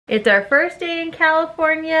It's our first day in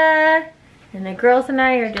California, and the girls and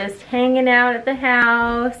I are just hanging out at the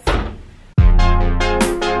house.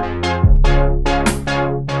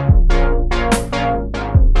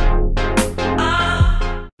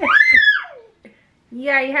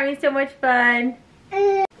 Yeah, you're having so much fun.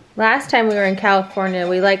 Last time we were in California,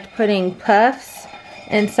 we liked putting puffs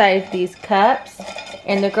inside these cups,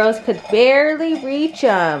 and the girls could barely reach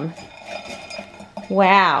them.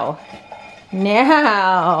 Wow.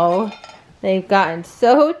 Now, they've gotten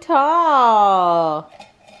so tall.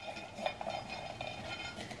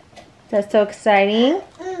 That's so exciting.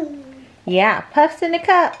 Yeah, puffs in a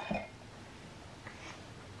cup.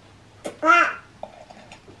 I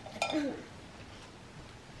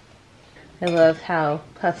love how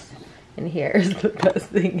puffs in here is the best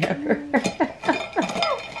thing ever.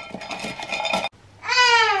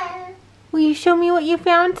 Will you show me what you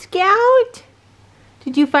found, Scout?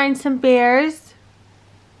 Did you find some bears?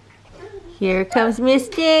 Here comes Miss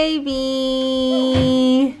Davey.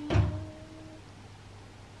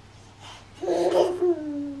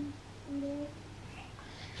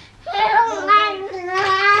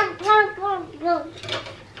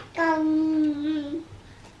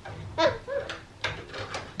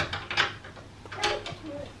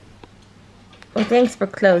 Well, thanks for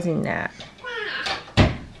closing that.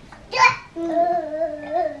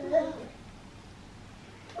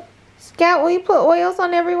 Scout, will you put oils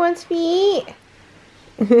on everyone's feet?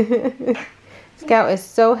 Scout is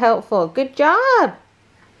so helpful. Good job.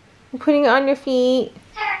 I'm putting it on your feet.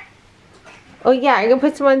 Oh yeah, you're gonna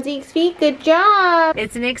put some on Zeke's feet? Good job.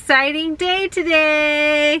 It's an exciting day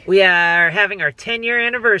today. We are having our 10-year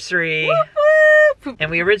anniversary. Whoop, whoop.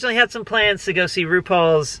 And we originally had some plans to go see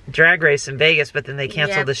RuPaul's Drag Race in Vegas, but then they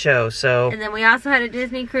canceled the show, so. And then we also had a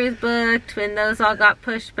Disney cruise booked when those all got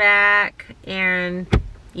pushed back, and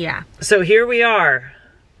yeah. So here we are.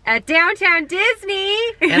 At downtown Disney.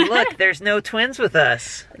 And look, there's no twins with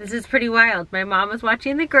us. This is pretty wild. My mom was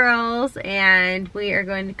watching the girls, and we are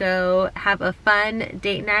going to go have a fun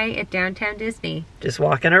date night at downtown Disney. Just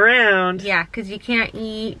walking around. Yeah, because you can't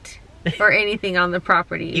eat or anything on the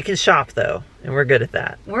property. You can shop though, and we're good at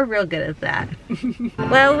that. We're real good at that.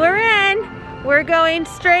 Well, we're in. We're going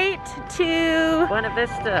straight to Buena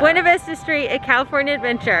Vista. Buena Vista Street at California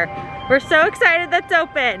Adventure. We're so excited that's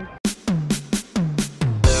open.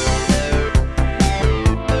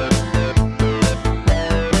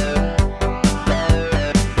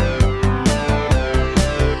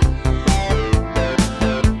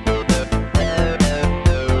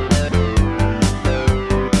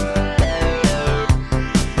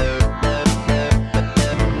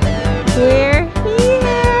 We're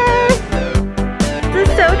here! This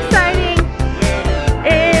is so exciting!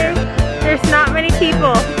 And there's not many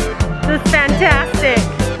people. This is fantastic!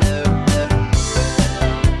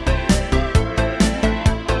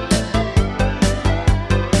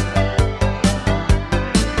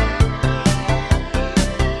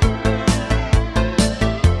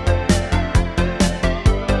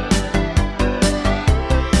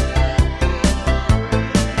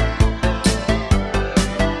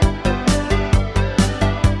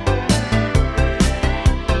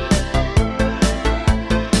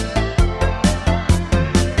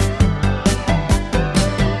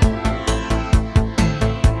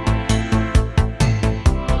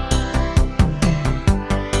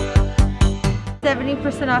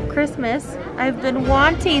 Off Christmas. I've been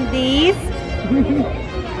wanting these.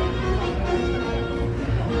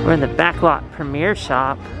 We're in the Backlot Premiere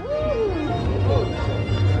Shop.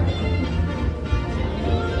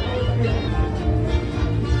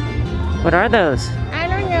 What are those? I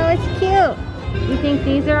don't know, it's cute. You think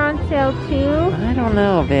these are on sale too? I don't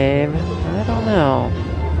know, babe. I don't know.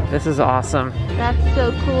 This is awesome. That's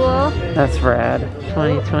so cool. That's rad.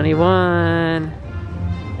 2021.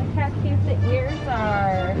 Look how cute the ears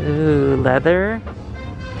are. Ooh, leather.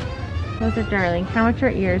 Those are darling. How much are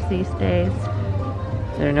ears these days?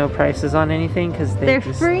 There are no prices on anything because they're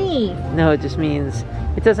free. No, it just means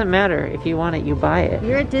it doesn't matter. If you want it, you buy it.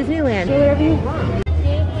 You're at Disneyland. Do whatever you want.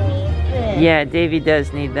 Davey needs it. Yeah, Davey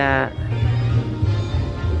does need that.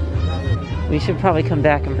 We should probably come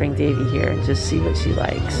back and bring Davey here and just see what she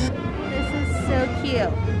likes. This is so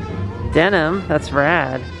cute. Denim, that's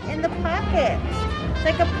rad. In the pocket. It's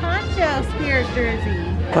like a poncho spirit jersey.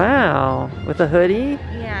 Wow, with a hoodie?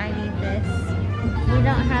 Yeah, I need this. We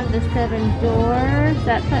don't have the 7 doors.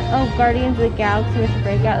 That's oh, Guardians of the Galaxy with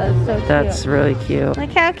Breakout. That's so cute. That's really cute.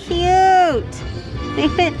 Look how cute. They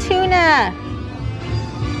fit tuna.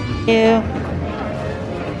 Ew.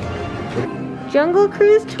 Jungle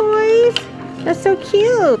Cruise toys. That's so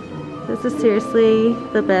cute. This is seriously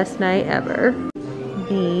the best night ever.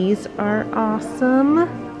 These are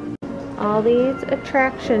awesome. All these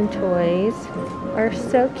attraction toys are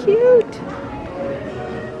so cute.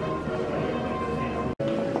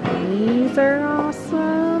 These are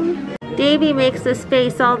awesome. Davey makes this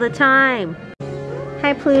face all the time.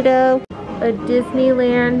 Hi, Pluto. A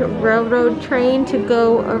Disneyland railroad train to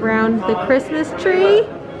go around the Christmas tree.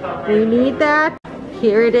 We need that.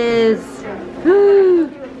 Here it is.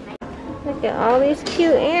 Look at all these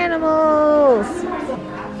cute animals.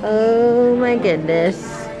 Oh my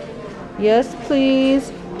goodness. Yes,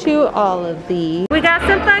 please, to all of these. We got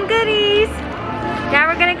some fun goodies. Now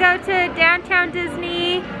we're gonna go to downtown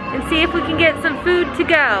Disney and see if we can get some food to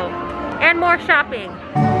go and more shopping.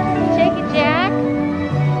 Shake it, Jack.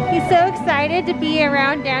 He's so excited to be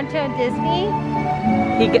around downtown Disney.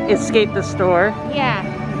 He escaped the store. Yeah.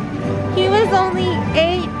 He was only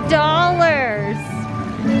 $8.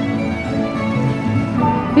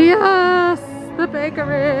 Yes, the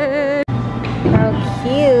bakery. How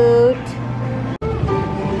cute.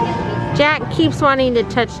 Jack keeps wanting to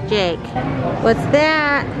touch Jake. What's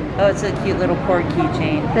that? Oh, it's a cute little pork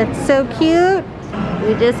keychain. That's so cute.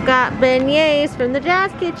 We just got beignets from the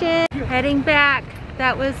Jazz Kitchen. Heading back.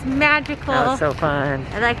 That was magical. That was so fun.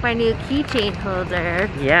 I like my new keychain holder.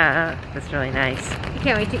 Yeah, that's really nice. I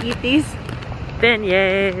can't wait to eat these.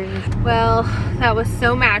 Beignets. Well, that was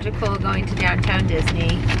so magical going to downtown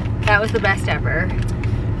Disney. That was the best ever.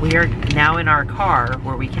 We are now in our car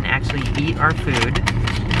where we can actually eat our food.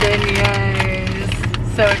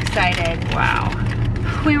 Beignets. So excited. Wow.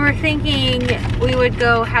 We were thinking we would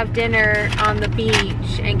go have dinner on the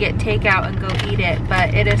beach and get takeout and go eat it,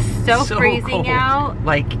 but it is so freezing cold. out.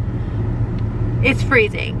 Like, it's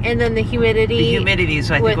freezing, and then the humidity. The humidity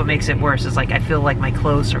is, I think, what makes it worse. Is like I feel like my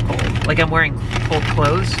clothes are cold. Like I'm wearing cold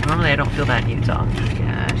clothes. Normally I don't feel that in Utah.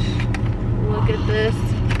 Gosh, look at this!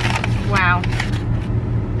 Wow,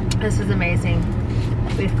 this is amazing.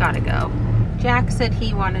 We've got to go. Jack said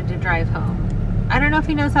he wanted to drive home. I don't know if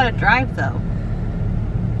he knows how to drive though.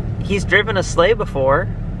 He's driven a sleigh before.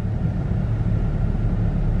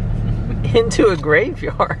 Into a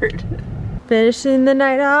graveyard. Finishing the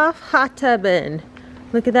night off, hot tubbing.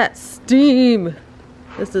 Look at that steam.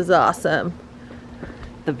 This is awesome.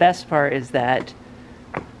 The best part is that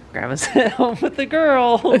Grandma's at home with the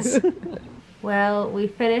girls. Well, we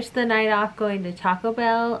finished the night off going to Taco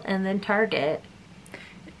Bell and then Target.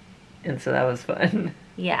 And so that was fun.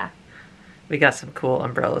 Yeah. We got some cool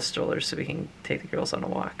umbrella strollers so we can take the girls on a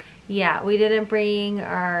walk. Yeah, we didn't bring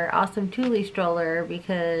our awesome Thule stroller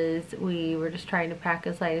because we were just trying to pack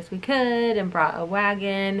as light as we could and brought a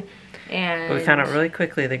wagon. And but we found out really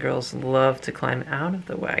quickly the girls love to climb out of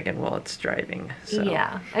the wagon while it's driving. So.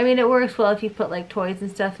 Yeah, I mean it works well if you put like toys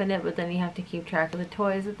and stuff in it, but then you have to keep track of the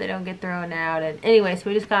toys that they don't get thrown out. And anyway, so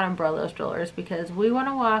we just got umbrella strollers because we want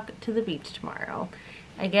to walk to the beach tomorrow.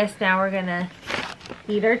 I guess now we're gonna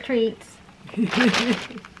eat our treats. And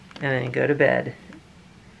then go to bed.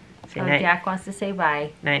 Say night. Jack wants to say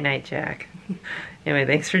bye. Night, night, Jack. Anyway,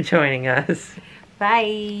 thanks for joining us.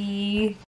 Bye.